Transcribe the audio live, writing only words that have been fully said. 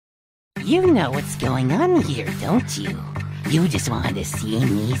You know what's going on here, don't you? You just want to see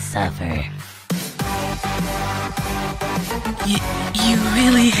me suffer. You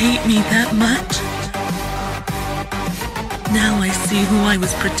really hate me that much? Now I see who I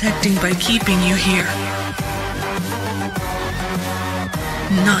was protecting by keeping you here.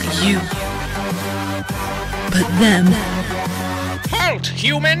 Not you, but them. Halt,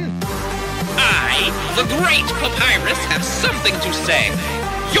 human! I, the Great Papyrus, have something to say.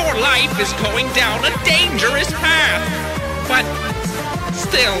 Your life is going down a dangerous path. But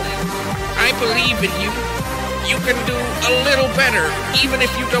still, I believe in you. You can do a little better, even if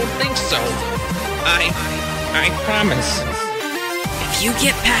you don't think so. I promise. If you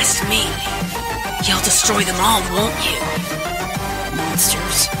get past me, you'll destroy them all, won't you?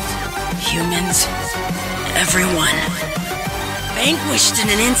 Monsters, humans, everyone. Vanquished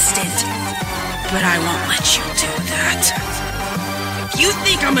in an instant. But I won't let you do that. If you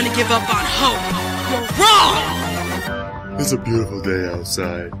think I'm gonna give up on hope, you're wrong! It's a beautiful day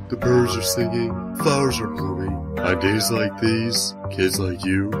outside. The birds are singing, flowers are blooming. On days like these, kids like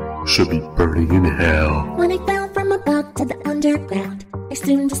you should be burning in hell. When I fell from above to the underground, I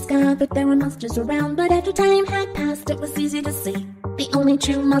soon discovered there were monsters around. But after time had passed, it was easy to see the only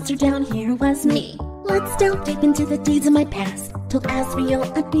true monster down here was me. Let's delve deep into the deeds of my past, till as real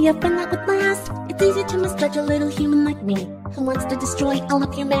I'd be a friend that would last. It's easy to misjudge a little human like me, who wants to destroy all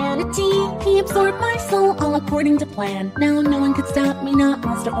of humanity. He absorbed my soul all according to plan. Now no one could stop me, not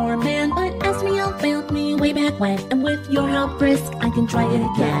monster or man. But Asriel failed me way back when, and with your help, Brisk, I can try it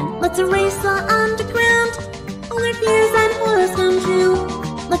again. Let's erase the underground, all our fears and